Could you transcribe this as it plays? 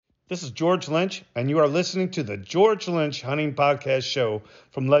This is George Lynch, and you are listening to the George Lynch Hunting Podcast Show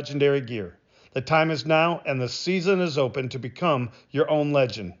from Legendary Gear. The time is now, and the season is open to become your own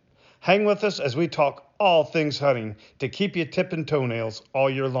legend. Hang with us as we talk all things hunting to keep you tipping toenails all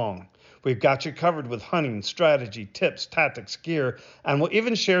year long. We've got you covered with hunting, strategy, tips, tactics, gear, and we'll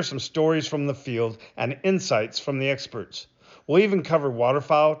even share some stories from the field and insights from the experts. We'll even cover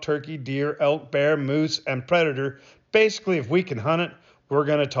waterfowl, turkey, deer, elk, bear, moose, and predator. Basically, if we can hunt it, we're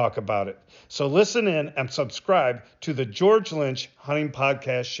going to talk about it. So listen in and subscribe to the George Lynch Hunting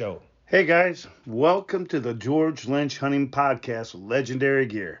Podcast Show. Hey guys, welcome to the George Lynch Hunting Podcast with Legendary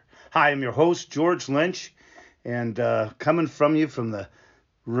Gear. Hi, I'm your host, George Lynch, and coming from you from the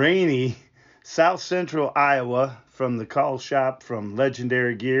rainy South Central Iowa, from the call shop from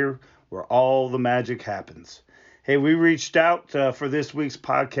Legendary Gear, where all the magic happens. Hey, we reached out for this week's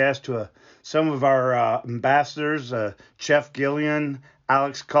podcast to some of our ambassadors, Jeff Gillian,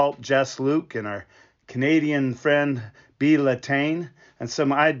 Alex Culp, Jess Luke, and our Canadian friend B. Latane, and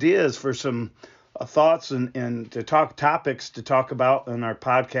some ideas for some thoughts and to talk topics to talk about in our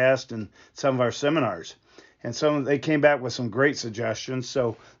podcast and some of our seminars. And they came back with some great suggestions.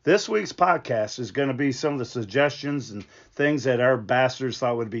 So this week's podcast is going to be some of the suggestions and things that our ambassadors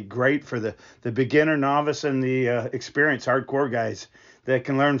thought would be great for the beginner, novice, and the experienced hardcore guys that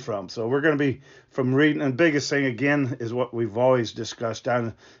can learn from. So we're going to be from reading, and the biggest thing again is what we've always discussed.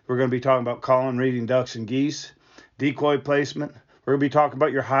 We're going to be talking about calling, reading ducks and geese, decoy placement. We're going to be talking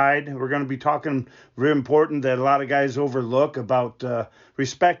about your hide. We're going to be talking really important that a lot of guys overlook about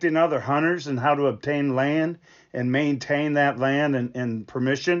respecting other hunters and how to obtain land and maintain that land and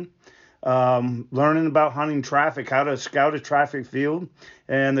permission. Learning about hunting traffic, how to scout a traffic field,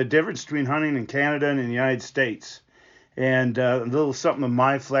 and the difference between hunting in Canada and in the United States. And a little something of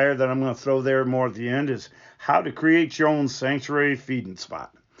my flair that I'm going to throw there more at the end is how to create your own sanctuary feeding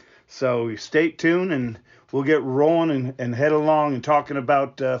spot. So stay tuned and we'll get rolling and head along and talking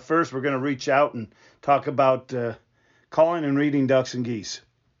about, first we're going to reach out and talk about calling and reading ducks and geese.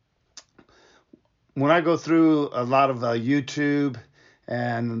 When I go through a lot of YouTube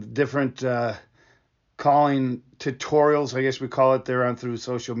and different calling tutorials, I guess we call it, there on through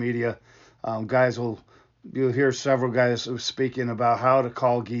social media, you'll hear several guys speaking about how to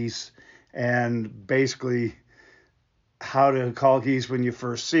call geese and basically how to call geese when you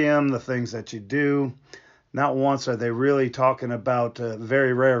first see them, the things that you do. Not once are they really talking about,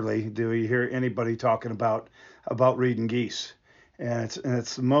 very rarely do we hear anybody talking about reading geese. And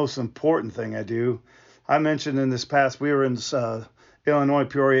it's the most important thing I do. I mentioned in this past, we were in Illinois,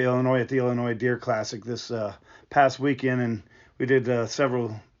 Peoria, Illinois at the Illinois Deer Classic this past weekend, and we did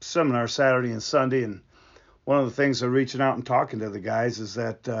several seminars Saturday and Sunday. And one of the things of reaching out and talking to the guys is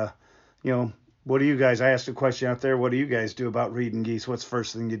that, what do you guys, I asked a question out there, what do you guys do about reading geese? What's the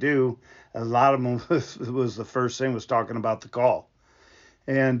first thing you do? A lot of them was the first thing was talking about the call.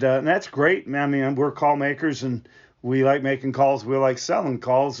 And that's great. I mean, we're call makers and we like making calls. We like selling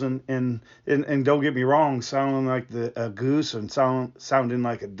calls and don't get me wrong, sounding like a goose and sounding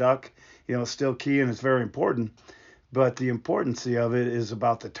like a duck, still key and it's very important. But the importance of it is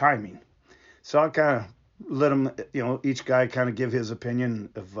about the timing. So I'll kind of let them, each guy kind of give his opinion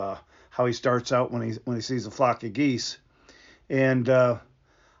of how he starts out when he sees a flock of geese. And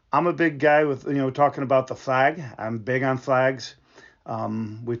I'm a big guy with, talking about the flag. I'm big on flags.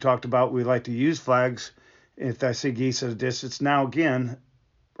 We talked about we like to use flags if I see geese at a distance. Now, again,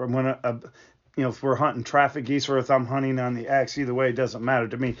 when if we're hunting traffic geese or if I'm hunting on the axe, either way, it doesn't matter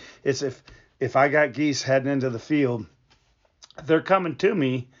to me. It's if I got geese heading into the field, they're coming to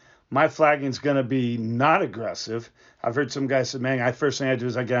me, my flagging's going to be not aggressive. I've heard some guys say, man, first thing I do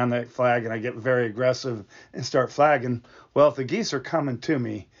is I get on that flag and I get very aggressive and start flagging. Well, if the geese are coming to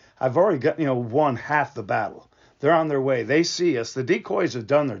me, I've already got, won half the battle. They're on their way. They see us. The decoys have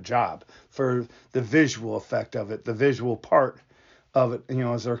done their job for the visual effect of it, the visual part of it,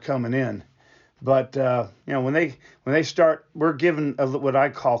 as they're coming in. But, when they start, we're given what I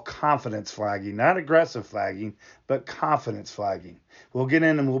call confidence flagging, not aggressive flagging, but confidence flagging. We'll get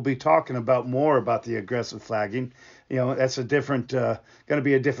in and we'll be talking more about the aggressive flagging. That's a different, going to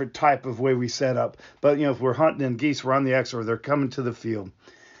be a different type of way we set up. But, if we're hunting and geese, we're on the X or they're coming to the field,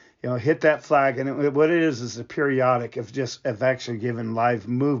 hit that flag. And what it is a periodic of actually giving live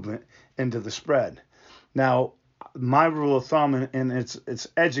movement into the spread. Now, my rule of thumb, and it's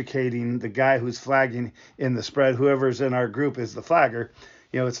educating the guy who's flagging in the spread, whoever's in our group is the flagger.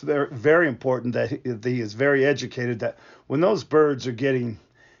 It's very, very important that he is very educated that when those birds are getting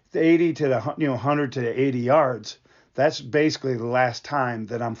 80 to 100 to 80 yards, that's basically the last time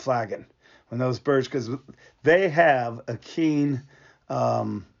that I'm flagging when those birds, because they have a keen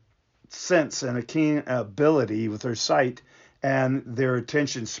sense and a keen ability with their sight and their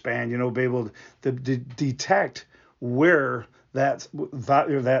attention span, be able to detect where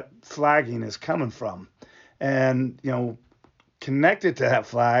that flagging is coming from. And, connected to that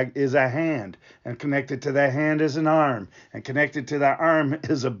flag is a hand, and connected to that hand is an arm, and connected to that arm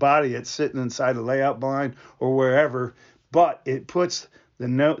is a body that's sitting inside a layout blind or wherever, but it puts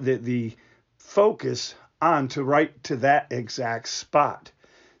the focus right to that exact spot.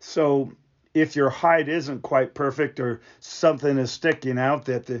 So if your height isn't quite perfect or something is sticking out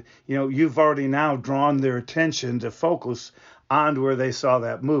that you've already now drawn their attention to focus on where they saw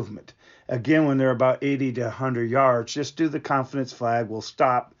that movement. Again, when they're about 80 to 100 yards, just do the confidence flag. We'll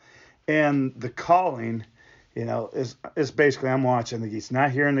stop. And the calling, is basically I'm watching the geese.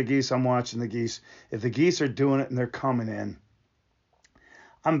 Not hearing the geese, I'm watching the geese. If the geese are doing it and they're coming in,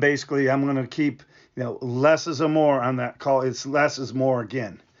 I'm going to keep, less is a more on that call. It's less is more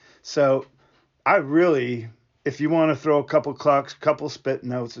again. So I really, if you want to throw a couple clucks, couple spit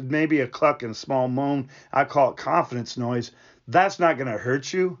notes, maybe a cluck and a small moan, I call it confidence noise. That's not going to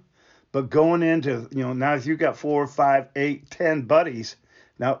hurt you. But going into, now if you got 4, 5, 8, 10 buddies,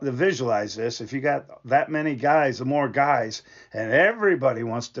 now to visualize this, if you got that many guys, the more guys, and everybody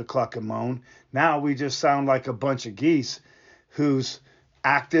wants to cluck and moan, now we just sound like a bunch of geese who's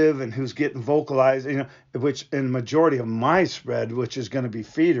active and who's getting vocalized, which in majority of my spread, which is going to be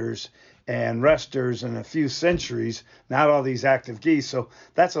feeders and resters and a few centuries, not all these active geese. So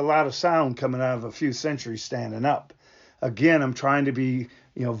that's a lot of sound coming out of a few centuries standing up. Again, I'm trying to be,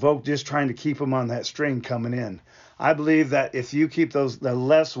 just trying to keep them on that string coming in. I believe that if you keep the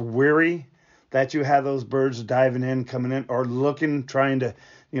less weary that you have those birds diving in, coming in, or looking, trying to,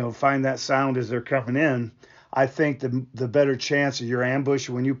 find that sound as they're coming in, I think the better chance of your ambush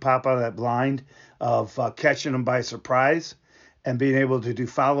when you pop out of that blind of catching them by surprise and being able to do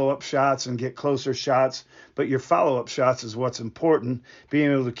follow-up shots and get closer shots. But your follow-up shots is what's important,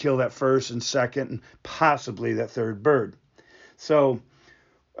 being able to kill that first and second and possibly that third bird. So,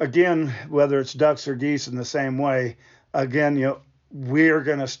 again, whether it's ducks or geese in the same way, again, we're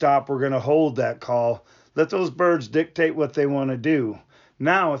going to stop. We're going to hold that call. Let those birds dictate what they want to do.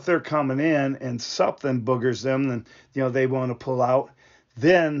 Now, if they're coming in and something boogers them, then, they want to pull out,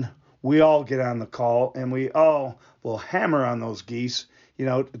 then we all get on the call and we all will hammer on those geese,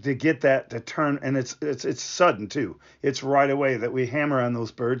 to get that to turn. And it's sudden too. It's right away that we hammer on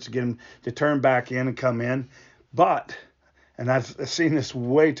those birds to get them to turn back in and come in. But, and I've seen this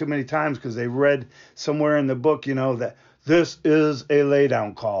way too many times because they read somewhere in the book, that this is a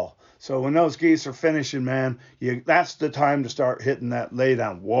laydown call. So when those geese are finishing, man, that's the time to start hitting that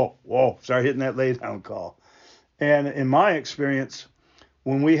laydown. Whoa, start hitting that laydown call. And in my experience,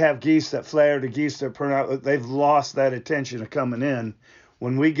 when we have geese that flare, the geese that turn out, they've lost that attention of coming in.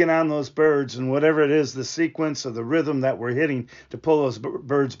 When we get on those birds and whatever it is, the sequence or the rhythm that we're hitting to pull those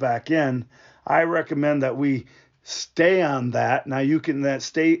birds back in, I recommend that we stay on that. Now you can that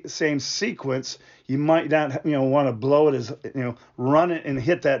same sequence. You might not, want to blow it as, run it and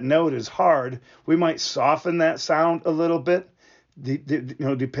hit that note as hard. We might soften that sound a little bit,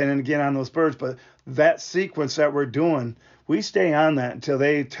 depending again on those birds. But that sequence that we're doing, we stay on that until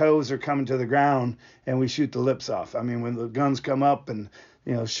they toes are coming to the ground and we shoot the lips off. I mean, when the guns come up and,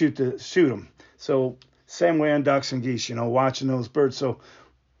 shoot them. So same way on ducks and geese, watching those birds. So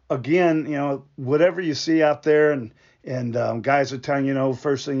again, whatever you see out there and guys are telling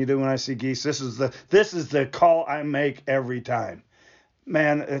first thing you do when I see geese, this is the call I make every time.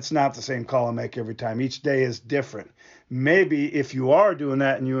 Man, it's not the same call I make every time. Each day is different. Maybe if you are doing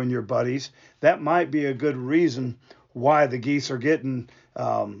that and you and your buddies, that might be a good reason why the geese are getting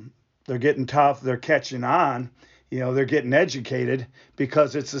they're getting tough, they're catching on, they're getting educated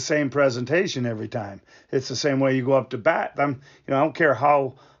because it's the same presentation every time. It's the same way you go up to bat. I don't care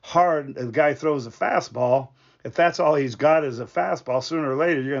how hard the guy throws a fastball. If that's all he's got is a fastball, sooner or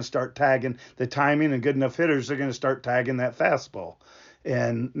later you're going to start tagging the timing, and good enough hitters are going to start tagging that fastball.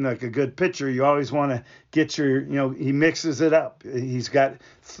 And like a good pitcher, you always want to get your, he mixes it up. He's got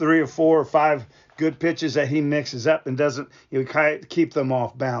 3 or 4 or 5 good pitches that he mixes up and doesn't, keep them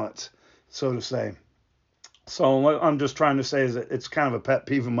off balance, so to say. So what I'm just trying to say is that it's kind of a pet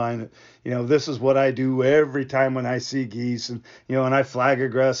peeve of mine that, this is what I do every time when I see geese and, and I flag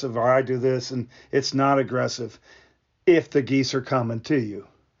aggressive or I do this, and it's not aggressive if the geese are coming to you.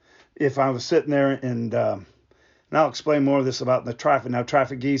 If I was sitting there and I'll explain more of this about the traffic. Now,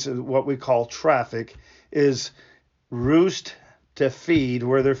 traffic geese is what we call traffic, is roost to feed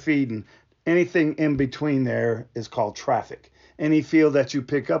where they're feeding. Anything in between there is called traffic. Any field that you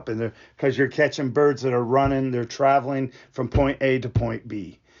pick up in there, because you're catching birds that are running, they're traveling from point A to point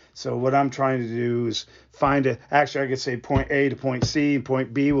B. So what I'm trying to do is actually I could say point A to point C, and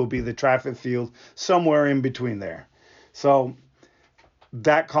point B will be the traffic field, somewhere in between there. So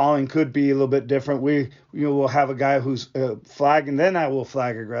that calling could be a little bit different. We'll have a guy who's flagging, then I will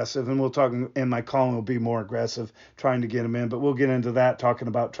flag aggressive, and we'll talk, and my calling will be more aggressive, trying to get him in. But we'll get into that, talking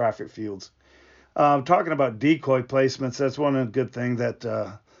about traffic fields. Talking about decoy placements, that's one of the good things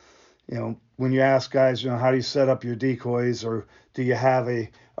that, when you ask guys, how do you set up your decoys, or do you have a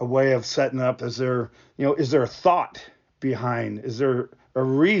way of setting up? Is there a thought behind? Is there a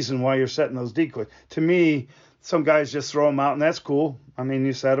reason why you're setting those decoys? To me, some guys just throw them out, and that's cool. I mean,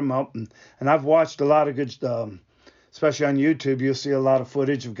 you set them up, and I've watched a lot of good, especially on YouTube, you'll see a lot of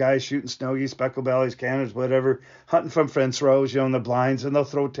footage of guys shooting snow-geese, speckled bellies, cannons, whatever, hunting from fence rows, in the blinds, and they'll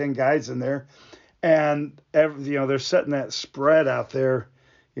throw 10 guys in there. And, they're setting that spread out there.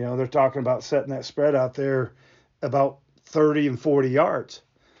 They're talking about setting that spread out there about 30 and 40 yards.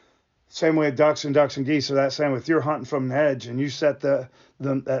 Same way with ducks and geese are that same. If you're hunting from an edge and you set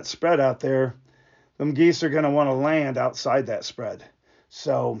that spread out there, them geese are going to want to land outside that spread.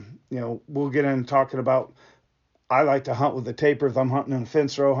 So, we'll get in talking about, I like to hunt with the taper if I'm hunting in a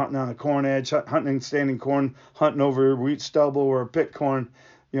fence row, hunting on a corn edge, hunting standing corn, hunting over wheat stubble or a pit corn.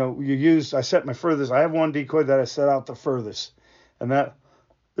 I set my furthest. I have one decoy that I set out the furthest. And that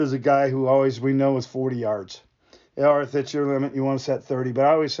is a guy who we know is 40 yards. Or if it's your limit, you want to set 30. But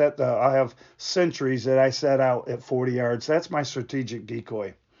I always I have sentries that I set out at 40 yards. That's my strategic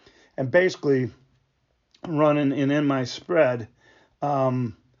decoy. And basically, running in my spread,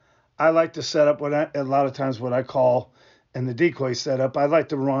 I like to set up a lot of times what I call in the decoy setup, I like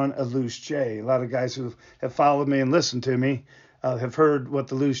to run a loose J. A lot of guys who have followed me and listened to me have heard what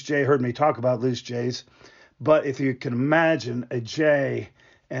the loose J, heard me talk about loose J's. But if you can imagine a J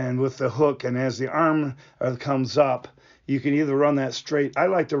and with the hook, and as the arm comes up, you can either run that straight. I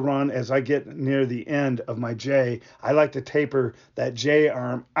like to run as I get near the end of my J. I like to taper that J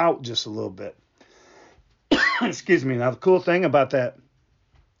arm out just a little bit. Excuse me. Now, the cool thing about that,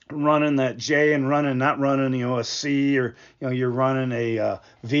 running that J and not running, a C, or, you're running a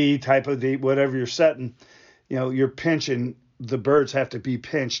V type of D, whatever you're setting, you're pinching, the birds have to be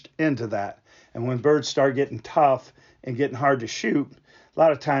pinched into that. And when birds start getting tough and getting hard to shoot, a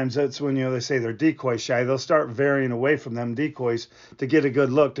lot of times that's when, they say they're decoy shy. They'll start varying away from them decoys to get a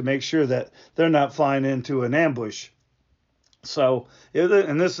good look, to make sure that they're not flying into an ambush. So,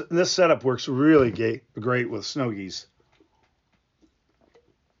 and this setup works really great with snow geese.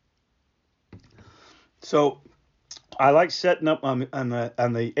 So, I like setting up on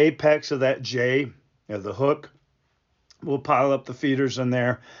the apex of that J, the hook. We'll pile up the feeders in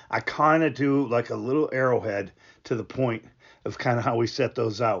there. I kind of do like a little arrowhead to the point of kind of how we set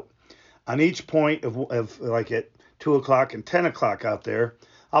those out. On each point of like at 2 o'clock and 10 o'clock out there,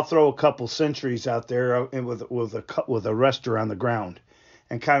 I'll throw a couple sentries out there with a rester on the ground,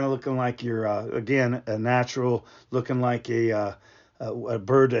 and kind of looking like you're again a natural, looking like a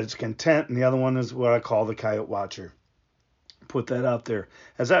bird that's content, and the other one is what I call the coyote watcher. Put that out there.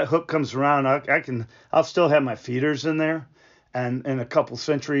 As that hook comes around, I'll still have my feeders in there, and a couple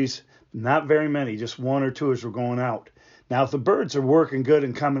sentries, not very many, just one or two as we're going out. Now, if the birds are working good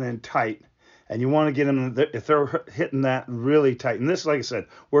and coming in tight, and you want to get them, if they're hitting that really tight, and this, like I said,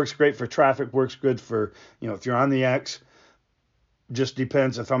 works great for traffic, works good for, if you're on the X, just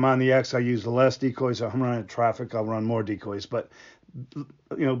depends. If I'm on the X, I use less decoys. If I'm running traffic, I'll run more decoys. But,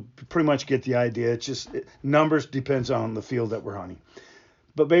 pretty much get the idea. It's just numbers depends on the field that we're hunting.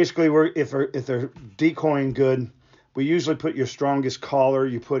 But basically, if they're decoying good, we usually put your strongest caller,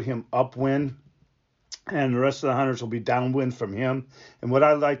 you put him upwind, and the rest of the hunters will be downwind from him. And what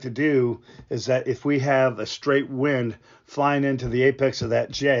I like to do is that if we have a straight wind flying into the apex of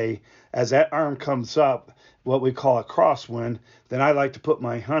that J, as that arm comes up, what we call a crosswind, then I like to put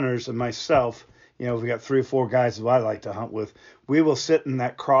my hunters and myself, we got 3 or 4 guys who I like to hunt with, we will sit in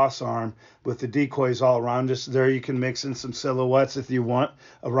that cross arm with the decoys all around us. There you can mix in some silhouettes if you want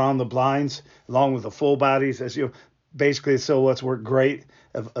around the blinds, along with the full bodies. Basically, the silhouettes work great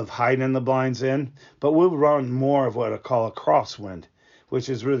of hiding the blinds in, but we'll run more of what I call a crosswind, which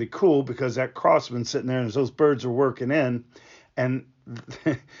is really cool because that crosswind sitting there and those birds are working in, and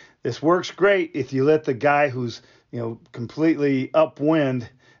this works great if you let the guy who's completely upwind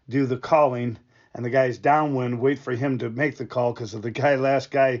do the calling, and the guy's downwind wait for him to make the call, because if the last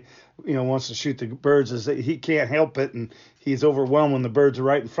guy wants to shoot the birds, is that he can't help it, and he's overwhelmed when the birds are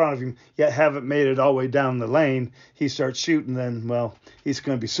right in front of him, yet haven't made it all the way down the lane. He starts shooting, then, well, he's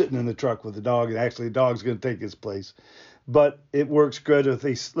going to be sitting in the truck with the dog, and actually the dog's going to take his place. But it works good if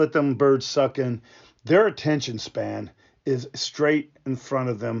they let them birds suck in. Their attention span is straight in front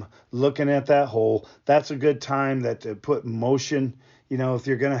of them, looking at that hole. That's a good time that to put motion. If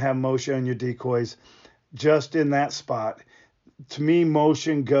you're going to have motion on your decoys, just in that spot. To me,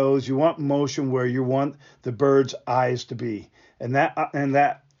 motion goes. You want motion where you want the bird's eyes to be, and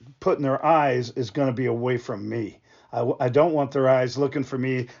that putting their eyes is going to be away from me. I don't want their eyes looking for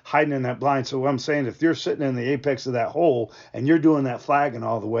me, hiding in that blind. So what I'm saying, if you're sitting in the apex of that hole and you're doing that flagging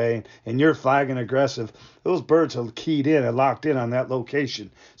all the way and you're flagging aggressive, those birds are keyed in and locked in on that location.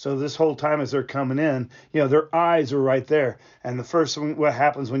 So this whole time as they're coming in, their eyes are right there. And the first thing, what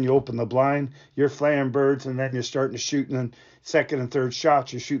happens when you open the blind, you're flaring birds, and then you're starting to shoot, and then second and third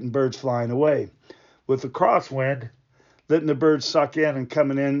shots, you're shooting birds flying away. With the crosswind, letting the birds suck in and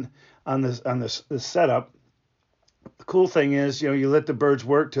coming in on this setup, the cool thing is, you let the birds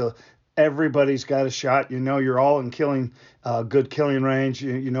work till everybody's got a shot. You're all in good killing range.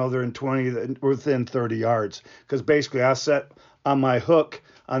 They're in 20, within 30 yards. Because basically I set on my hook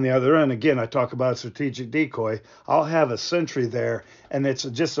on the other end. Again, I talk about a strategic decoy. I'll have a sentry there, and it's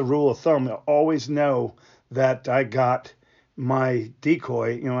just a rule of thumb. I always know that I got my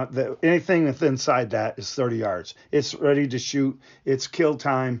decoy, anything that's inside that is 30 yards. It's ready to shoot. It's kill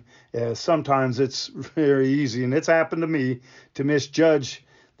time. Sometimes it's very easy, and it's happened to me to misjudge.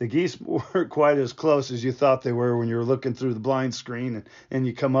 The geese weren't quite as close as you thought they were when you were looking through the blind screen, and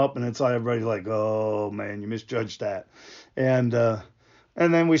you come up and it's like everybody's like, oh man, you misjudged that. And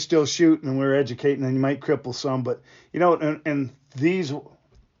then we still shoot and we're educating, and you might cripple some, but and these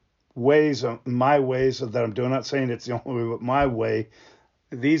ways, my ways that I'm doing, not saying it's the only way, but my way,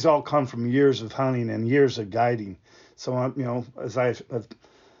 these all come from years of hunting and years of guiding. So as I've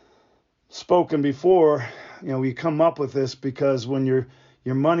spoken before, we come up with this because when your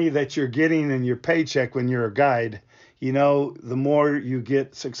money that you're getting and your paycheck when you're a guide, the more you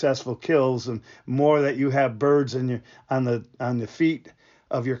get successful kills and more that you have birds on the feet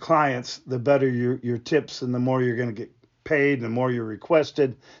of your clients, the better your tips and the more you're going to get paid and the more you're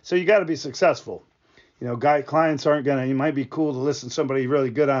requested. So you got to be successful. Clients aren't going to, it might be cool to listen to somebody really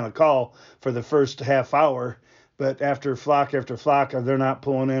good on a call for the first half hour, but after flock, they're not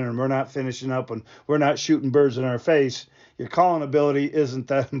pulling in and we're not finishing up and we're not shooting birds in our face, your calling ability isn't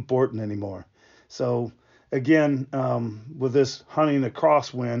that important anymore. So again, with this hunting a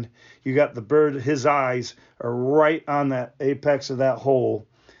crosswind, you got the bird, his eyes are right on that apex of that hole.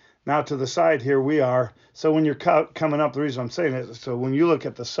 Now to the side here we are. So when you're coming up, the reason I'm saying it is so when you look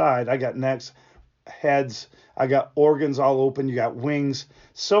at the side, I got necks, heads, I got organs all open, you got wings,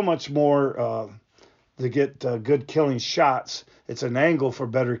 so much more to get good killing shots. It's an angle for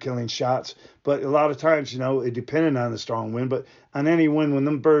better killing shots, but a lot of times, it depending on the strong wind, but on any wind, when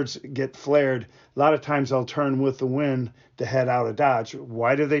them birds get flared, a lot of times they'll turn with the wind to head out of dodge.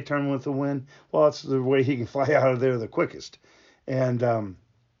 Why do they turn with the wind? Well, it's the way he can fly out of there the quickest. And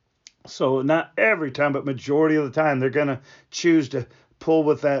so not every time, but majority of the time, they're going to choose to pull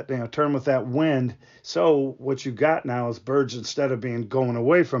with that, turn with that wind. So what you got now is birds, instead of going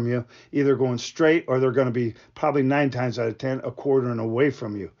away from you, either going straight or they're going to be probably 9 times out of 10 a quartering away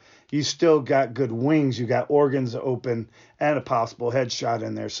from you. You still got good wings, you got organs open, and a possible headshot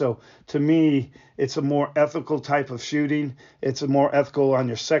in there. So to me, it's a more ethical type of shooting. It's a more ethical on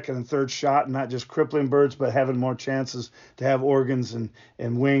your second and third shot, not just crippling birds, but having more chances to have organs and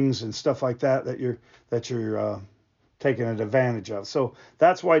wings and stuff like that you're taking advantage of. So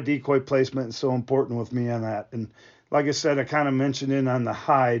that's why decoy placement is so important with me on that. And like I said, I kind of mentioned in on the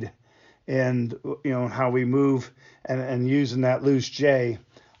hide and how we move and using that loose J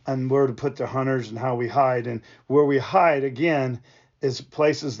and where to put the hunters and how we hide. And where we hide again is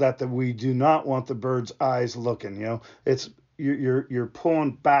places that we do not want the bird's eyes looking. It's you're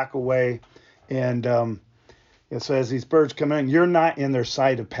pulling back away, and so as these birds come in, you're not in their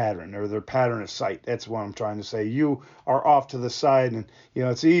sight of pattern or their pattern of sight. That's what I'm trying to say. You are off to the side, and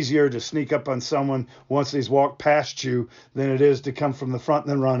it's easier to sneak up on someone once he's walked past you than it is to come from the front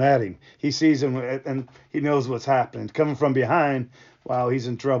and then run at him. He sees him and he knows what's happening. Coming from behind, wow, he's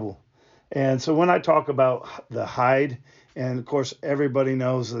in trouble. And so when I talk about the hide, and of course everybody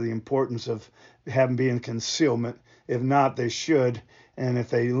knows the importance of having being concealment. If not, they should. And if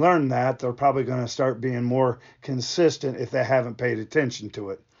they learn that, they're probably going to start being more consistent if they haven't paid attention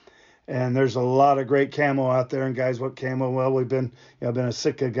to it. And there's a lot of great camo out there. And guys, what camo? Well, I've been a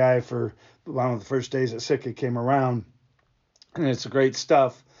Sitka guy for one of the first days that Sitka came around, and it's great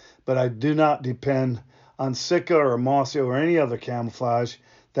stuff. But I do not depend on Sitka or Mossio or any other camouflage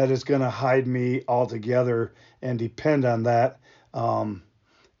that is going to hide me altogether and depend on that.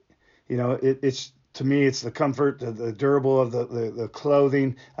 It's To me, it's the comfort, the durable of the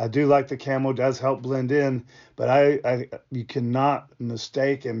clothing. I do like the camo, does help blend in, but you cannot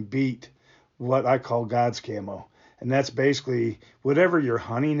mistake and beat what I call God's camo. And that's basically whatever you're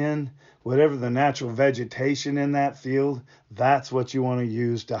hunting in, whatever the natural vegetation in that field, that's what you want to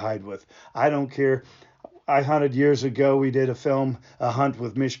use to hide with. I don't care. I hunted years ago. We did a hunt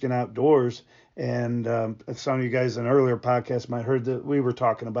with Michigan Outdoors, and some of you guys in an earlier podcast might have heard that we were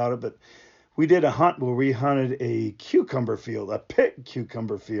talking about it, but we did a hunt where we hunted a cucumber field, a pit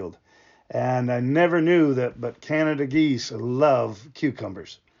cucumber field. And I never knew that, but Canada geese love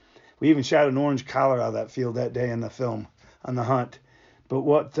cucumbers. We even shot an orange collar out of that field that day in the film on the hunt. But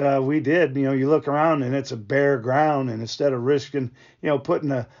what we did, you look around and it's a bare ground, and instead of risking,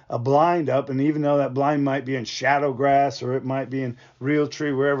 putting a blind up, and even though that blind might be in shadow grass or it might be in real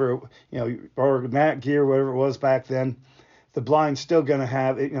tree, wherever, or mat gear, whatever it was back then, the blind's still going to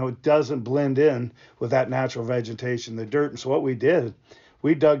have it, it doesn't blend in with that natural vegetation, the dirt. And so what we did,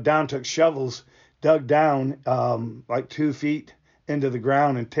 we dug down, took shovels, dug down like 2 feet into the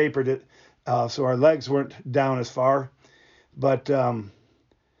ground and tapered it so our legs weren't down as far. But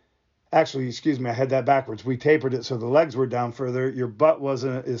actually, excuse me, I had that backwards. We tapered it so the legs were down further. Your butt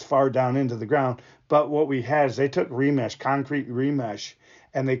wasn't as far down into the ground. But what we had is they took remesh, concrete remesh,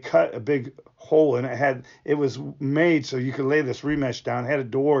 and they cut a big hole, and it was made so you could lay this remesh down. It had a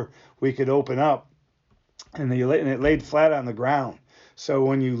door we could open up, and it laid flat on the ground. So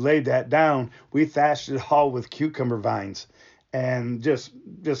when you laid that down, we thatched it all with cucumber vines, and just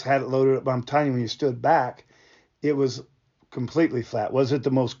had it loaded up. I'm telling you, when you stood back, it was completely flat. Was it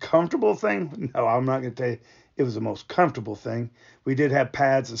the most comfortable thing? No, I'm not going to tell you it was the most comfortable thing. We did have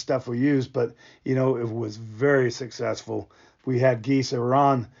pads and stuff we used, but it was very successful. We had geese that were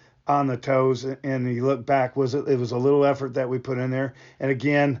on the toes, and you look back, it was a little effort that we put in there. And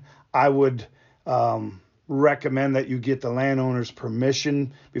again, I would recommend that you get the landowner's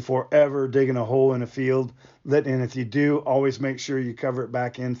permission before ever digging a hole in a field. And if you do, always make sure you cover it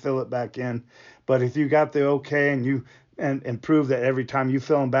back in, fill it back in. But if you got the okay and you and prove that every time you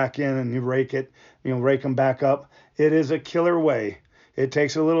fill them back in and you rake them back up, it is a killer way. It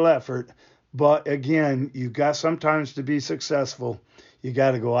takes a little effort. But again, you've got sometimes to be successful, you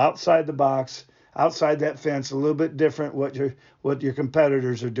got to go outside the box, outside that fence, a little bit different what your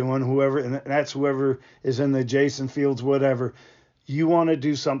competitors are doing, and that's whoever is in the adjacent fields, whatever. You want to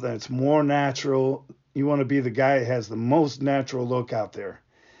do something that's more natural. You want to be the guy that has the most natural look out there.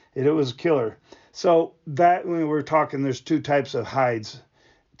 It was killer. So that when we're talking, there's 2 types of hides.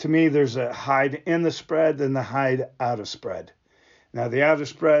 To me, there's a hide in the spread and the hide out of spread. Now the out of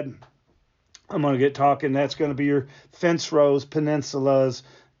spread, I'm going to get talking. That's going to be your fence rows, peninsulas,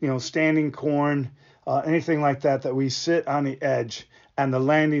 standing corn, anything like that we sit on the edge, and the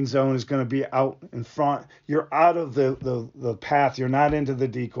landing zone is going to be out in front. You're out of the path. You're not into the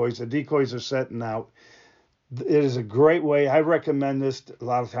decoys. The decoys are setting out. It is a great way. I recommend this a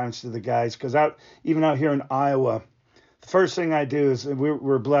lot of times to the guys because even out here in Iowa, the first thing I do is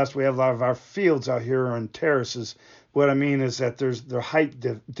we're blessed. We have a lot of our fields out here on terraces. What I mean is that there are height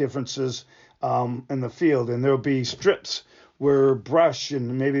differences in the field, and there'll be strips where brush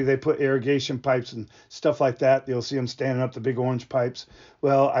and maybe they put irrigation pipes and stuff like that. You'll see them standing up, the big orange pipes.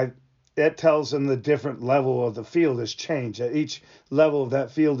 Well, that tells them the different level of the field has changed. That each level of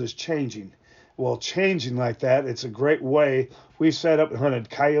that field is changing. Well, changing like that, it's a great way. We set up and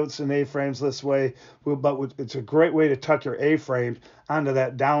hunted coyotes and A-frames this way, but it's a great way to tuck your A-frame onto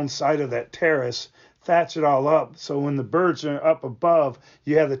that downside of that terrace, thatch it all up. So when the birds are up above,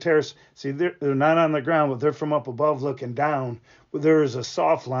 you have the terrace. See, they're not on the ground, but they're from up above looking down. There is a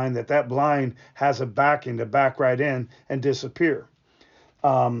soft line that blind has a backing to back right in and disappear.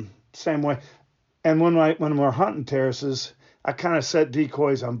 Same way. And when we're hunting terraces, I kind of set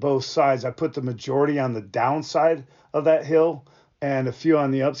decoys on both sides. I put the majority on the downside of that hill and a few on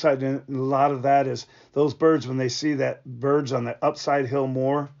the upside. And a lot of that is those birds, when they see that birds on the upside hill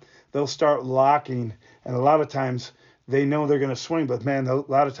more, they'll start locking. And a lot of times they know they're going to swing, but man, a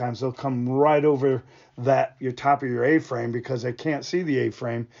lot of times they'll come right over your top of your A-frame because they can't see the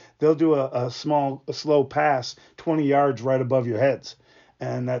A-frame. They'll do a slow pass 20 yards right above your heads.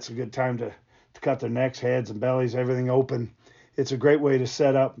 And that's a good time to cut their necks, heads, and bellies, everything open. It's a great way to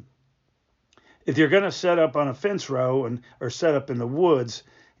set up. If you're going to set up on a fence row or set up in the woods,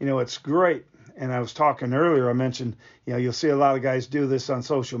 it's great. And I was talking earlier, I mentioned, you'll see a lot of guys do this on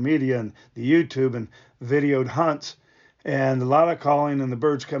social media and the YouTube and videoed hunts. And a lot of calling and the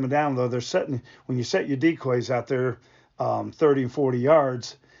birds coming down, though when you set your decoys out there 30 and 40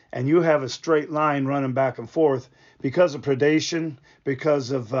 yards, and you have a straight line running back and forth because of predation,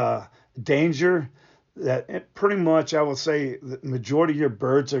 because of danger, pretty much I will say the majority of your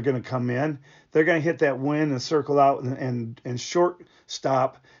birds are going to come in. They're going to hit that wind and circle out and short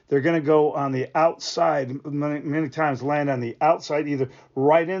stop. They're going to go on the outside, many times land on the outside, either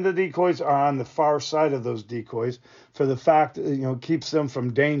right into the decoys or on the far side of those decoys, for the fact that, keeps them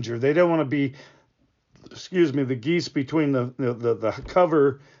from danger. They don't want to be, the geese between the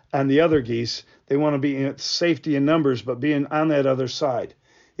cover and the other geese. They want to be in safety in numbers, but being on that other side.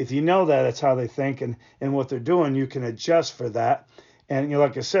 If you know that, that's how they think and what they're doing, you can adjust for that. And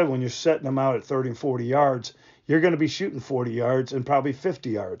like I said, when you're setting them out at 30 and 40 yards, you're going to be shooting 40 yards and probably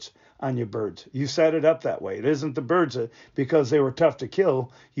 50 yards on your birds. You set it up that way. It isn't the birds because they were tough to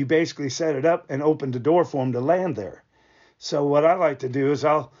kill. You basically set it up and opened the door for them to land there. So what I like to do is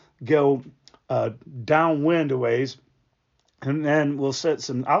I'll go downwind a ways, and then I'll set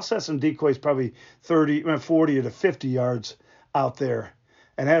some decoys probably 30, 40 to 50 yards out there.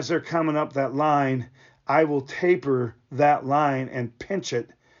 And as they're coming up that line, I will taper that line and pinch it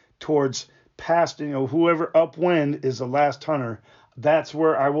towards past, whoever upwind is the last hunter. That's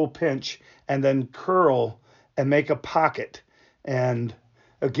where I will pinch and then curl and make a pocket. And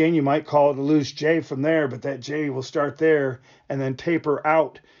again, you might call it a loose J from there, but that J will start there and then taper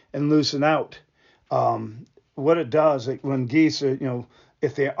out and loosen out. What it does, when geese are,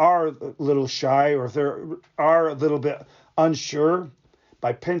 if they are a little shy or if they are a little bit unsure,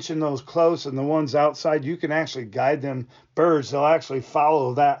 by pinching those close and the ones outside, you can actually guide them birds. They'll actually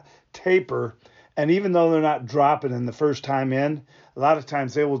follow that taper. And even though they're not dropping in the first time in, a lot of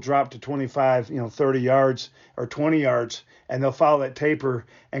times they will drop to 25, 30 yards or 20 yards, and they'll follow that taper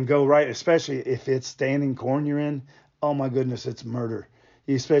and go right, especially if it's standing corn you're in. Oh my goodness, it's murder.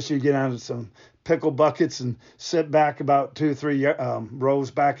 You especially get onto some pickle buckets and sit back about 2-3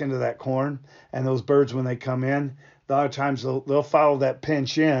 rows back into that corn. And those birds, when they come in, a lot of times they'll follow that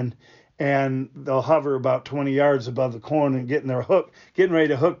pinch in, and they'll hover about 20 yards above the corn and getting ready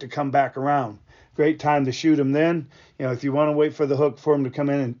to hook to come back around. Great time to shoot them then. If you want to wait for the hook for them to come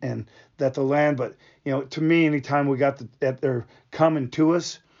in and that they'll land. But, to me, anytime we got that they're coming to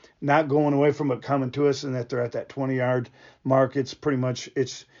us, not going away from it, coming to us, and that they're at that 20-yard mark, it's pretty much,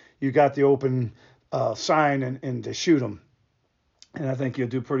 you got the open sign and to shoot them. And I think you'll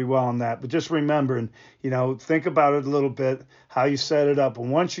do pretty well on that. But just remember, and think about it a little bit, how you set it up.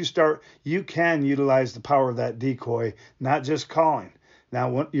 And once you start, you can utilize the power of that decoy, not just calling.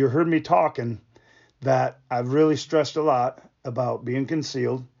 Now, you heard me talking that I've really stressed a lot about being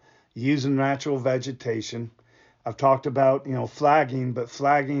concealed, using natural vegetation. I've talked about, flagging, but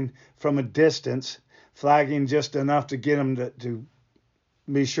flagging from a distance, flagging just enough to get them to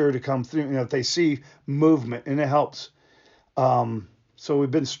be sure to come through, if they see movement, and it helps. So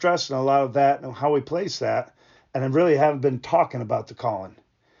we've been stressing a lot of that and how we place that, and I really haven't been talking about the calling.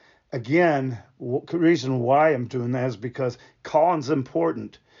 Again, the reason why I'm doing that is because calling's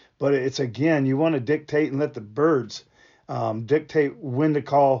important, but it's, again, you want to dictate and let the birds dictate when to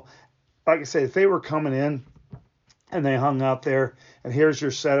call. Like I said, if they were coming in and they hung out there, and here's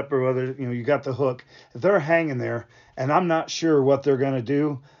your setup, or whether you got the hook, if they're hanging there and I'm not sure what they're going to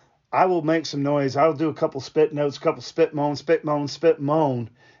do, I will make some noise. I'll do a couple spit notes, couple spit moan,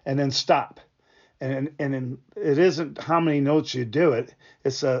 and then stop. And it isn't how many notes you do it.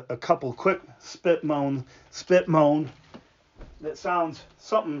 It's a couple quick spit moan that sounds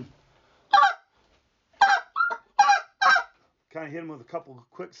something. Kind of hit them with a couple of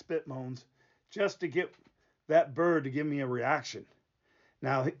quick spit moans just to get that bird to give me a reaction.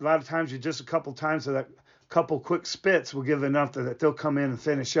 Now, a lot of times, just a couple times of that couple quick spits will give enough that they'll come in and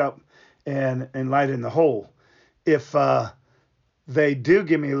finish up and light in the hole. If they do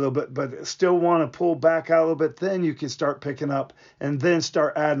give me a little bit, but still want to pull back out a little bit, then you can start picking up and then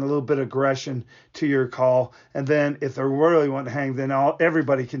start adding a little bit of aggression to your call. And then if they really want to hang, then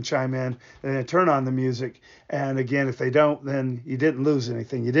everybody can chime in and then turn on the music. And again, if they don't, then you didn't lose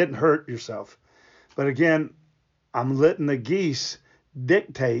anything. You didn't hurt yourself. But again, I'm letting the geese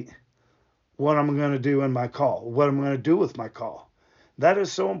dictate what I'm going to do in my call, what I'm going to do with my call. That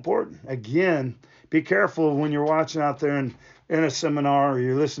is so important. Again, be careful when you're watching out there in a seminar, or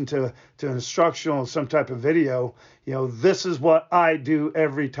you listen to instructional, some type of video. This is what I do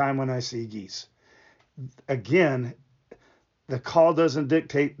every time when I see geese. Again, the call doesn't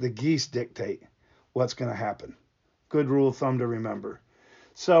dictate, the geese dictate what's going to happen. Good rule of thumb to remember.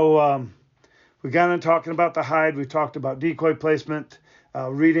 So we got into talking about the hide. We talked about decoy placement,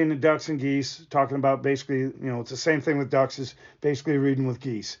 reading the ducks and geese, talking about basically, it's the same thing with ducks, is basically reading with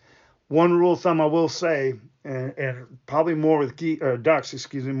geese. One rule of thumb I will say, and probably more with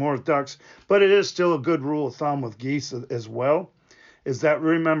ducks, more with ducks, but it is still a good rule of thumb with geese as well, is that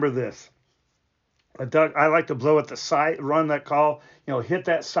remember this. A duck, I like to blow at the side, run that call, hit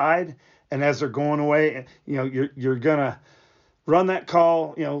that side, and as they're going away, you're gonna run that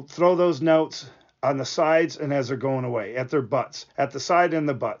call, throw those notes on the sides and as they're going away, at their butts, at the side and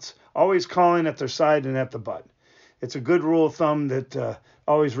the butts. Always calling at their side and at the butt. It's a good rule of thumb that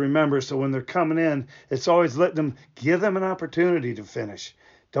always remember. So when they're coming in, it's always give them an opportunity to finish.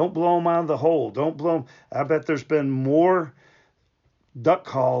 Don't blow them out of the hole. Don't blow them. I bet there's been more duck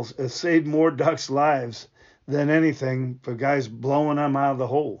calls have saved more ducks' lives than anything for guys blowing them out of the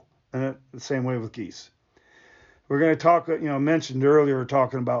hole. And the same way with geese. We're going to talk, mentioned earlier,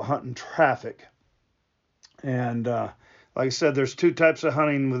 talking about hunting traffic. And like I said, there's two types of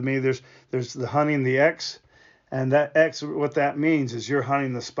hunting with me. There's the hunting the X. And that X, what that means is you're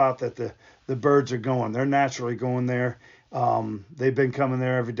hunting the spot that the birds are going. They're naturally going there. They've been coming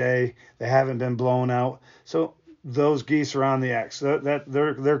there every day. They haven't been blown out. So those geese are on the X.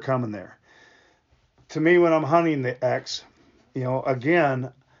 They're coming there. To me, when I'm hunting the X,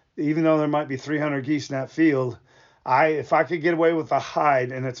 again, even though there might be 300 geese in that field, if I could get away with a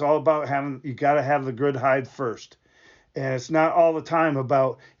hide, and it's all about you got to have the good hide first. And it's not all the time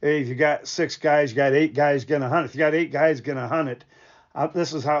about, hey, if you got 6 guys, you got 8 guys going to hunt. If you got 8 guys going to hunt it,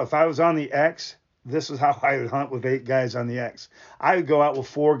 this is how, if I was on the X, this is how I would hunt with 8 guys on the X. I would go out with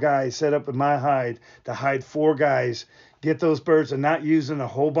 4 guys, set up in my hide to hide 4 guys, get those birds, and not using a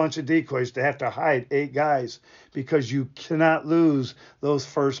whole bunch of decoys to have to hide 8 guys, because you cannot lose those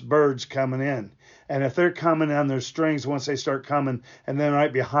first birds coming in. And if they're coming on their strings, once they start coming, and then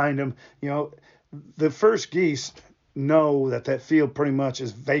right behind them, the first geese know that field pretty much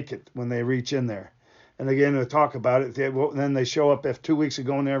is vacant when they reach in there. And again, we'll talk about it. Then they show up if 2 weeks of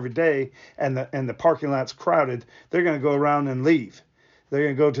going there every day, and the parking lot's crowded. They're going to go around and leave. They're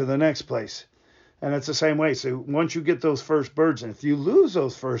going to go to the next place. And it's the same way. So once you get those first birds, and if you lose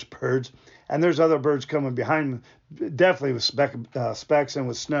those first birds, and there's other birds coming behind them, definitely with specks and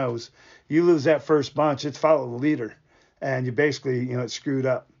with snows, you lose that first bunch, it's follow the leader. And you basically, it's screwed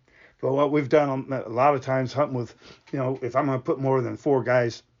up. But what we've done a lot of times hunting with, if I'm going to put more than 4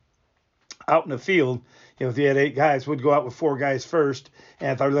 guys out in the field, if you had 8 guys, we'd go out with 4 guys first.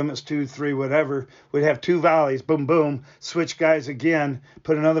 And if our limit's 2, 3, whatever, we'd have 2 volleys, boom, boom, switch guys again,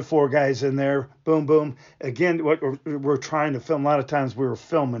 put another 4 guys in there, boom, boom. Again, what we're trying to film, a lot of times we were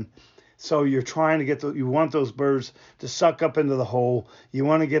filming. So you're trying to you want those birds to suck up into the hole. You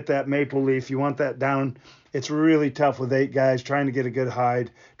want to get that maple leaf. You want that down. It's really tough with 8 guys trying to get a good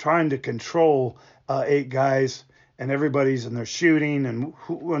hide, trying to control 8 guys, and everybody's in there shooting and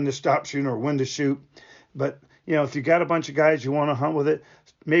when to stop shooting or when to shoot. But, if you got a bunch of guys you want to hunt with it,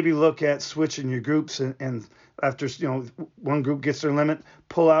 maybe look at switching your groups and after, one group gets their limit,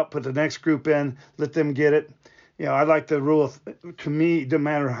 pull out, put the next group in, let them get it. I like the rule of, to me, it doesn't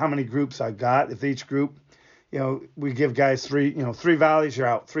matter how many groups I got. If each group, we give guys 3 volleys, you're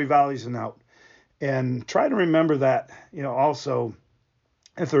out, 3 volleys and out. And try to remember that, also,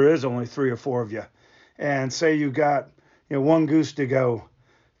 if there is only 3 or 4 of you, and say you got, 1 goose to go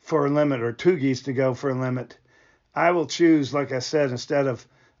for a limit or 2 geese to go for a limit, I will choose, like I said, instead of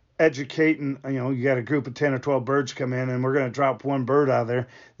educating, you got a group of 10 or 12 birds come in and we're going to drop 1 bird out of there.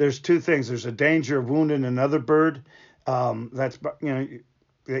 There's 2 things. There's a danger of wounding another bird. That's,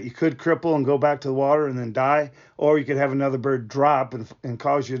 that you could cripple and go back to the water and then die, or you could have another bird drop and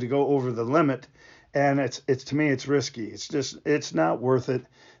cause you to go over the limit. And it's to me, it's risky. It's not worth it.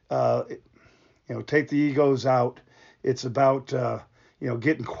 Take the egos out. It's about,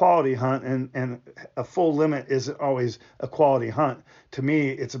 getting quality hunt, and a full limit isn't always a quality hunt. To me,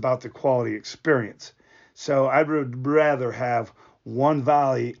 it's about the quality experience. So I would rather have 1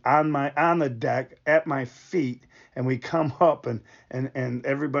 volley on the deck at my feet, and we come up and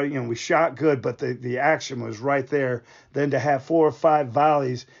everybody, we shot good, but the action was right there, than to have 4 or 5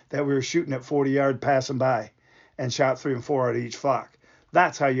 volleys that we were shooting at 40 yards passing by and shot 3 and 4 at each flock.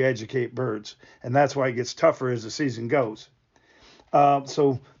 That's how you educate birds, and that's why it gets tougher as the season goes.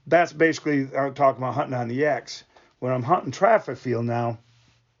 So that's basically, I'm talking about hunting on the X. When I'm hunting traffic field now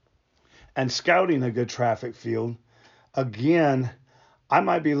and scouting a good traffic field, again, I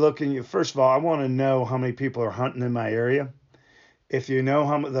might be looking, first of all, I want to know how many people are hunting in my area. If you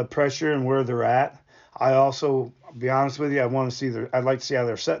know the pressure and where they're at, I also, I'll be honest with you, I'd like to see how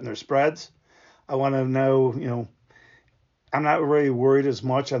they're setting their spreads. I want to know, I'm not really worried as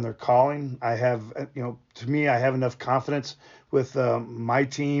much on their calling. I have, to me, I have enough confidence with my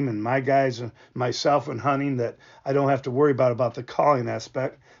team and my guys and myself in hunting that I don't have to worry about the calling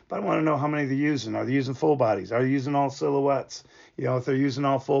aspect. But I want to know how many they're using. Are they using full bodies? Are they using all silhouettes? If they're using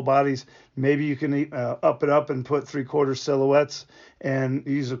all full bodies, maybe you can up it up and put 3/4 silhouettes and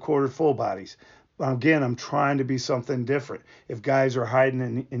use a quarter full bodies. Again, I'm trying to be something different. If guys are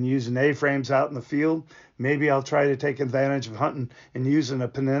hiding and using A-frames out in the field, maybe I'll try to take advantage of hunting and using a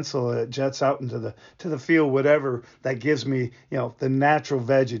peninsula that jets out into the field, whatever that gives me, the natural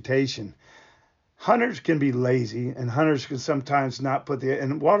vegetation. Hunters can be lazy, and hunters can sometimes not put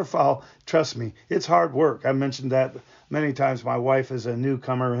and waterfowl, trust me, it's hard work. I mentioned that many times. My wife is a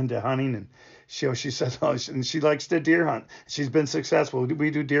newcomer into hunting, and she says, and she likes to deer hunt. She's been successful. We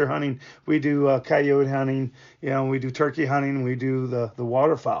do deer hunting, we do coyote hunting, we do turkey hunting, we do the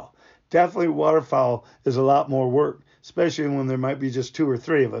waterfowl. Definitely waterfowl is a lot more work, especially when there might be just 2 or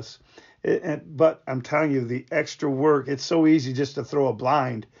 3 of us. But I'm telling you, the extra work, it's so easy just to throw a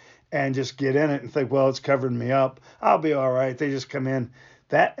blind and just get in it and think, well, it's covering me up, I'll be all right. They just come in.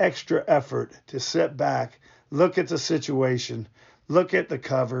 That extra effort to sit back, look at the situation, look at the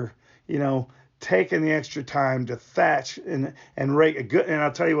cover, taking the extra time to thatch and rake a good, and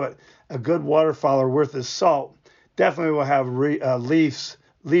I'll tell you what, a good waterfowler worth his salt definitely will have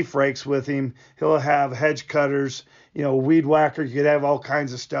leaf rakes with him. He'll have hedge cutters, weed whacker. You could have all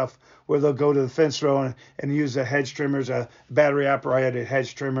kinds of stuff where they'll go to the fence row and use a hedge trimmers, a battery operated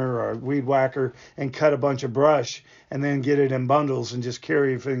hedge trimmer or a weed whacker, and cut a bunch of brush and then get it in bundles and just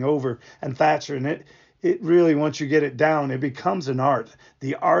carry everything over and thatcher. And it really, once you get it down, it becomes an art.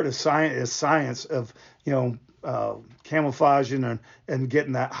 The art of science is science of, camouflaging and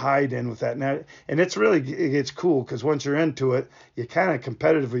getting that hide in with that. And it's cool because once you're into it, you're kind of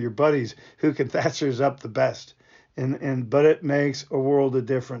competitive with your buddies who can thatchers up the best. But it makes a world of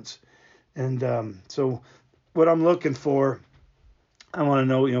difference. And so what I'm looking for, I want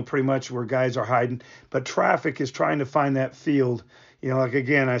to know, pretty much where guys are hiding. But traffic is trying to find that field. Like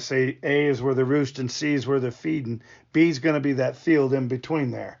again, I say A is where they're roosting, C is where they're feeding. B is going to be that field in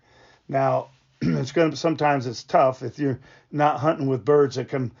between there. Now, sometimes it's tough if you're not hunting with birds that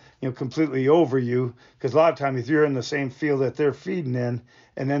come, completely over you. Because a lot of times if you're in the same field that they're feeding in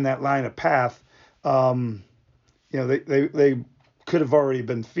and in that line of path, they could have already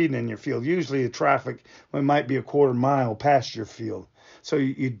been feeding in your field. Usually the traffic might be a quarter mile past your field. So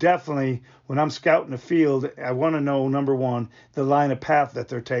you definitely, when I'm scouting a field, I want to know, number one, the line of path that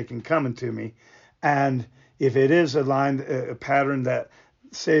they're taking coming to me. And if it is a pattern that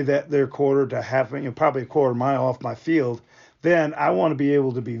say that they're quarter to half, probably a quarter mile off my field, then I want to be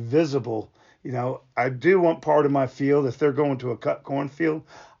able to be visible. I do want part of my field, if they're going to a cut cornfield,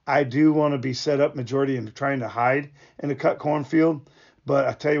 I do want to be set up majority in trying to hide in a cut cornfield. But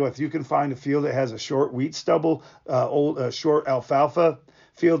I tell you what, if you can find a field that has a short wheat stubble, short alfalfa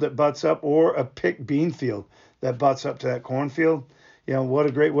field that butts up, or a picked bean field that butts up to that cornfield, what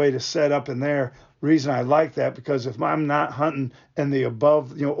a great way to set up in there. Reason I like that, because if I'm not hunting in the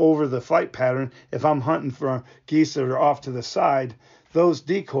above, over the flight pattern, if I'm hunting for geese that are off to the side, those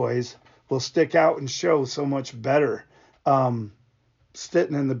decoys will stick out and show so much better.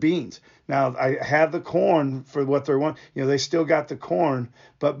 Sitting in the beans. Now I have the corn for what they want. They still got the corn,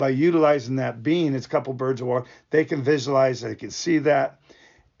 but by utilizing that bean, it's a couple birds of water. They can visualize, they can see that.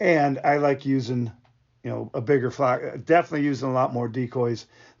 And I like using, a bigger flock, definitely using a lot more decoys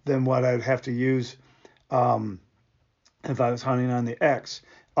than what I'd have to use if I was hunting on the X.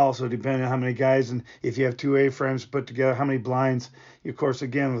 Also, depending on how many guys, and if you have 2 A-frames put together, how many blinds. Of course,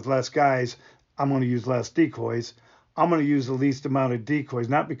 again, with less guys, I'm going to use less decoys. I'm going to use the least amount of decoys,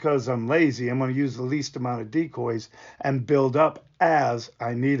 not because I'm lazy. I'm going to use the least amount of decoys and build up as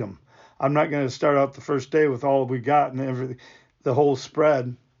I need them. I'm not going to start out the first day with all we got and everything, the whole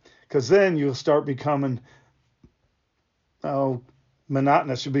spread, because then you'll start becoming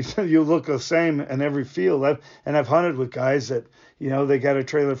monotonous. You'll look the same in every field. I've hunted with guys that, they got a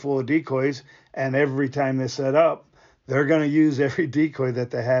trailer full of decoys, and every time they set up, they're going to use every decoy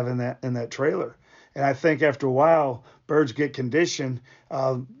that they have in that trailer. And I think after a while, birds get conditioned.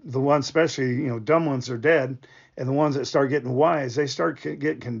 The ones, especially, dumb ones, are dead. And the ones that start getting wise, they start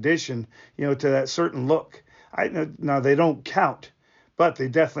getting conditioned, to that certain look. Now, they don't count, but they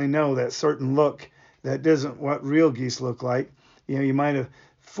definitely know that certain look that isn't what real geese look like. You might have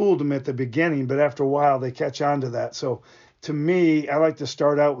fooled them at the beginning, but after a while, they catch on to that. So to me, I like to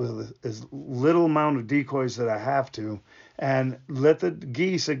start out with as little amount of decoys that I have to, and let the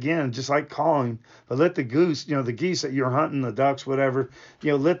geese, again, just like calling, but let the goose, the geese that you're hunting, the ducks, whatever,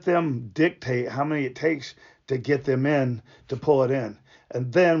 let them dictate how many it takes to get them in, to pull it in.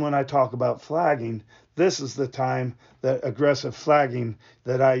 And then when I talk about flagging, this is the time, that aggressive flagging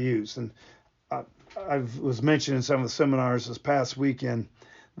that I use. And I was mentioning in some of the seminars this past weekend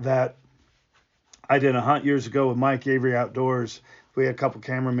that I did a hunt years ago with Mike Avery Outdoors. We had a couple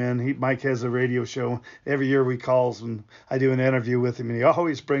cameramen. Mike has a radio show. Every year we calls and I do an interview with him, and he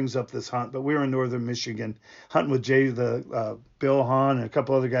always brings up this hunt. But we were in northern Michigan hunting with Jay, Bill Hahn, and a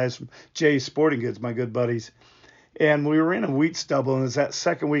couple other guys from Jay's Sporting Goods, my good buddies. And we were in a wheat stubble, and it was that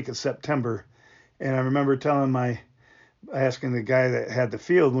second week of September. And I remember asking the guy that had the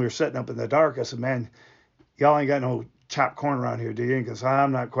field, and we were setting up in the dark. I said, "Man, y'all ain't got no chopped corn around here, do you?" Because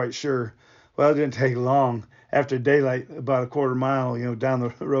I'm not quite sure. Well, it didn't take long. After daylight, about a quarter mile, down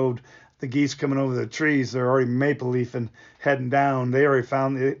the road, the geese coming over the trees, they're already maple leafing, heading down. They already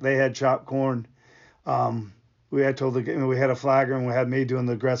found they had chopped corn. We had we had a flagger, and we had me doing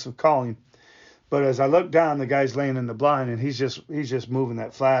the aggressive calling. But as I looked down, the guy's laying in the blind, and he's just moving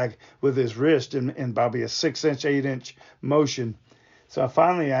that flag with his wrist in probably a 6-inch, 8-inch motion. So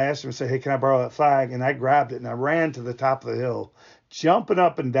finally, I asked him, I said, "Hey, can I borrow that flag?" And I grabbed it, and I ran to the top of the hill, jumping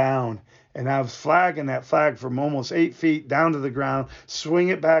up and down. And I was flagging that flag from almost 8 feet down to the ground, swing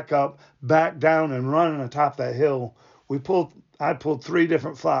it back up, back down, and running on top of that hill. I pulled 3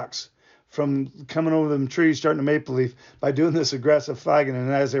 different flocks from coming over them trees, starting to maple leaf, by doing this aggressive flagging.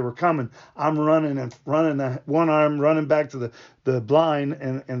 And as they were coming, I'm running that one arm, running back to the blind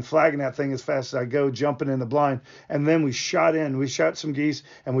and flagging that thing as fast as I go, jumping in the blind. And then we shot some geese,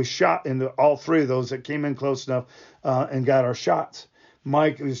 and we shot into all 3 of those that came in close enough and got our shots.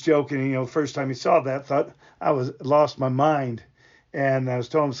 Mike was joking, first time he saw that, thought I lost my mind. And I was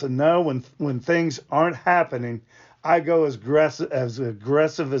telling him, I said, "No, when things aren't happening, I go as aggressive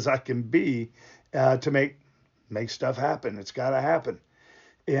as I can be to make stuff happen. It's got to happen."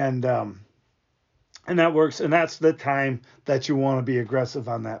 And that works. And that's the time that you want to be aggressive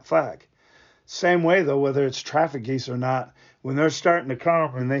on that flag. Same way, though, whether it's traffic geese or not, when they're starting to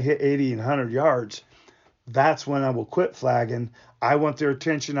come and they hit 80 and 100 yards, that's when I will quit flagging. I want their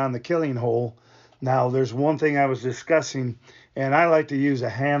attention on the killing hole. Now, there's one thing I was discussing, and I like to use a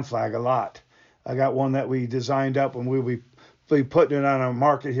hand flag a lot. I got one that we designed up, and we'll be putting it on our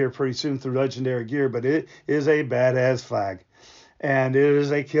market here pretty soon through Legendary Gear, but it is a badass flag, and it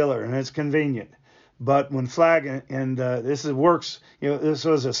is a killer, and it's convenient. But when flagging, and works, this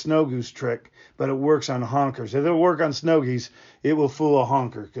was a snow goose trick, but it works on honkers. If it'll work on snow geese, it will fool a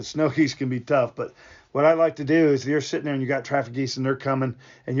honker, because snow geese can be tough. But what I like to do is, you're sitting there and you got traffic geese and they're coming,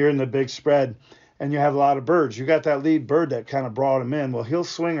 and you're in the big spread, and you have a lot of birds. You got that lead bird that kind of brought him in. Well, he'll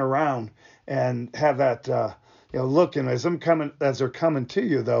swing around and have that, looking as they're coming to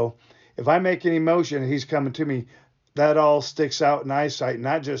you, though. If I make any motion and he's coming to me, that all sticks out in eyesight,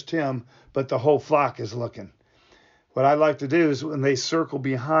 not just him, but the whole flock is looking. What I like to do is, when they circle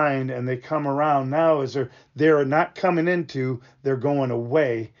behind and they come around, now as they're not coming into, they're going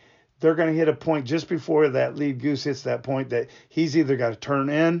away. They're going to hit a point just before that lead goose hits that point that he's either got to turn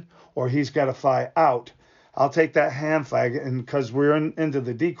in or he's got to fly out. I'll take that hand flag, and because we're into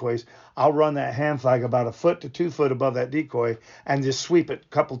the decoys, I'll run that hand flag about 1 foot to 2 foot above that decoy and just sweep it a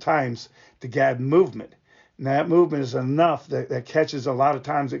couple times to get movement. And that movement is enough that catches, a lot of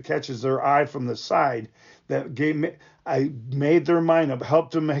times it catches their eye from the side. I made their mind up,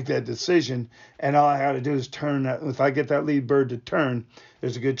 helped them make that decision, and all I got to do is turn that. If I get that lead bird to turn,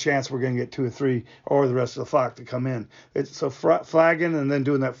 there's a good chance we're going to get 2 or 3 or the rest of the flock to come in. So flagging and then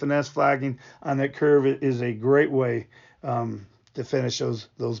doing that finesse flagging on that curve is a great way to finish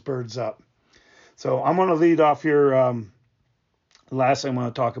those birds up. So I'm going to lead off here. The last thing I'm going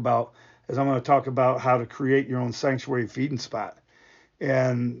to talk about is I'm going to talk about how to create your own sanctuary feeding spot.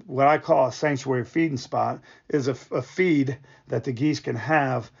 And what I call a sanctuary feeding spot is a feed that the geese can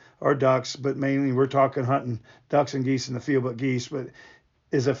have, or ducks, but mainly we're talking hunting ducks and geese in the field, but geese, but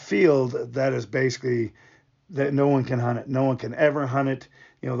is a field that is basically that no one can hunt it. No one can ever hunt it.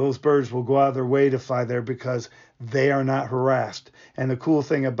 Those birds will go out of their way to fly there because they are not harassed. And the cool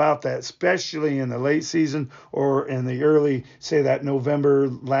thing about that, especially in the late season or in the early, say that November,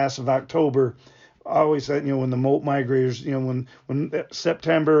 last of October, I always said, when the molt migrators, when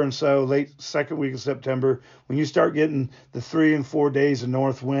September and so late second week of September, when you start getting the 3 and 4 days of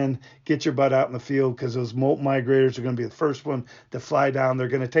north wind, get your butt out in the field, because those molt migrators are going to be the first one to fly down. They're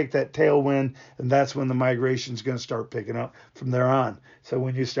going to take that tailwind, and that's when the migration is going to start picking up from there on. So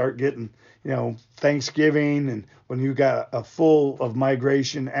when you start getting, Thanksgiving, and when you got a full of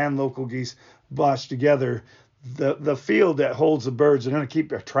migration and local geese botched together, the field that holds the birds are going to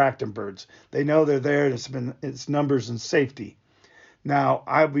keep attracting birds. They know they're there, and it's numbers and safety. Now,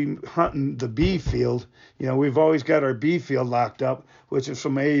 I'll be hunting the B field. We've always got our B field locked up, which is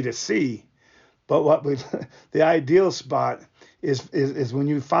from A to C. But the ideal spot is when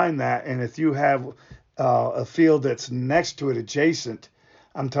you find that, and if you have a field that's next to it, adjacent,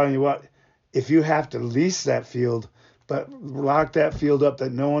 I'm telling you what, if you have to lease that field, but lock that field up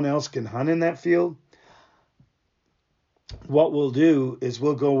that no one else can hunt in that field, what we'll do is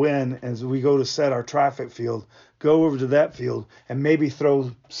we'll go in as we go to set our traffic field, go over to that field and maybe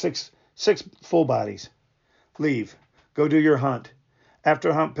throw six full bodies, leave, go do your hunt.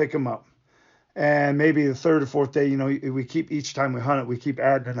 After hunt, pick them up. And maybe the third or fourth day, we keep, each time we hunt it, we keep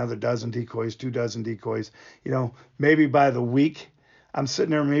adding another dozen decoys, 2 dozen decoys. Maybe by the week, I'm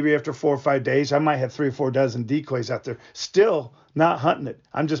sitting there, maybe after 4 or 5 days, I might have 3 or 4 dozen decoys out there, still not hunting it.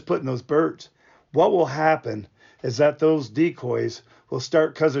 I'm just putting those birds. What will happen is that those decoys will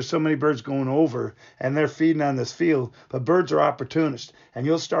start, because there's so many birds going over and they're feeding on this field, but birds are opportunists, and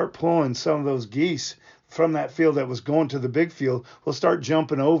you'll start pulling some of those geese from that field that was going to the big field, will start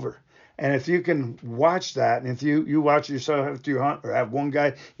jumping over. And if you can watch that, and if you watch it yourself after you hunt, or have one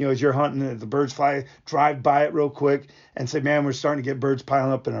guy, as you're hunting, the birds fly, drive by it real quick and say, man, we're starting to get birds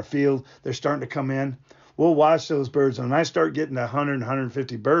piling up in our field. They're starting to come in. We'll watch those birds. And when I start getting 100,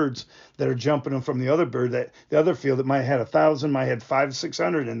 150 birds that are jumping them from the other bird, that the other field that might have 1,000, might have 500,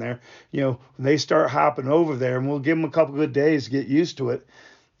 600 in there, they start hopping over there, and we'll give them a couple good days to get used to it.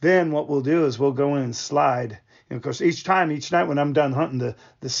 Then what we'll do is we'll go in and slide. And of course, each night when I'm done hunting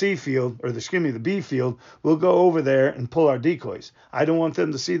the C field, or the B field, we'll go over there and pull our decoys. I don't want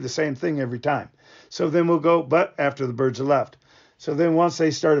them to see the same thing every time. So then we'll go, but after the birds are left. So then once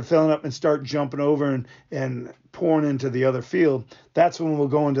they started filling up and start jumping over and pouring into the other field, that's when we'll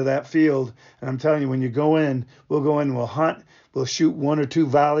go into that field. And I'm telling you, when you go in, we'll hunt. We'll shoot 1 or 2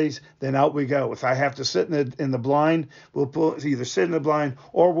 volleys, then out we go. If I have to sit in the blind, we'll either sit in the blind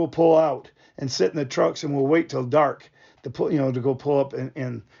or we'll pull out and sit in the trucks, and we'll wait till dark to go pull up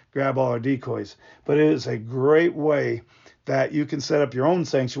and grab all our decoys. But it is a great way that you can set up your own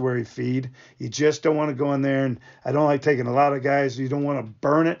sanctuary feed. You just don't want to go in there, and I don't like taking a lot of guys. You don't want to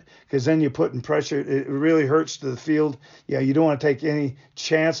burn it, because then you're putting pressure. It really hurts to the field. You don't want to take any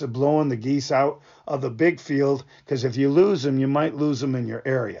chance of blowing the geese out of the big field, because if you lose them, you might lose them in your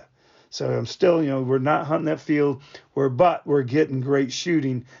area. So I'm still, we're not hunting that field, but we're getting great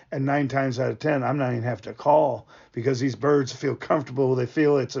shooting, and 9 times out of 10, I'm not even have to call, because these birds feel comfortable. They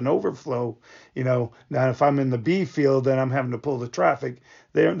feel it's an overflow. Now if I'm in the B field, then I'm having to pull the traffic.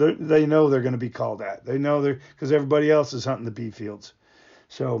 They know they're going to be called at. They know because everybody else is hunting the B fields.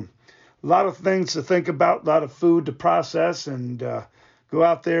 So a lot of things to think about, a lot of food to process, and go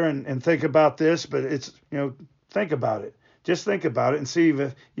out there and think about this. But it's, think about it. Just think about it and see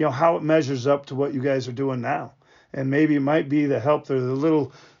if, how it measures up to what you guys are doing now. And maybe it might be the help, or the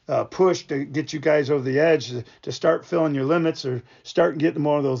little push to get you guys over the edge to start filling your limits, or start getting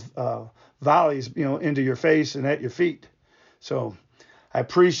more of those volleys, into your face and at your feet. So I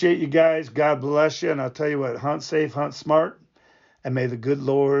appreciate you guys. God bless you. And I'll tell you what, hunt safe, hunt smart, and may the good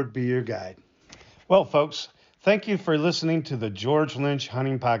Lord be your guide. Well, folks, thank you for listening to the George Lynch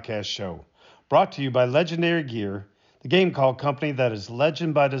Hunting Podcast Show, brought to you by Legendary Gear, the game call company that is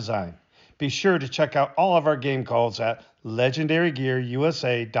legend by design. Be sure to check out all of our game calls at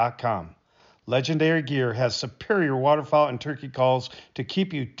legendarygearusa.com. Legendary Gear has superior waterfowl and turkey calls to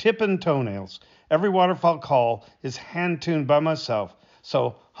keep you tipping toenails. Every waterfowl call is hand-tuned by myself,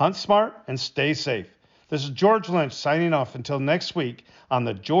 so hunt smart and stay safe. This is George Lynch signing off until next week on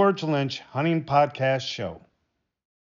the George Lynch Hunting Podcast Show.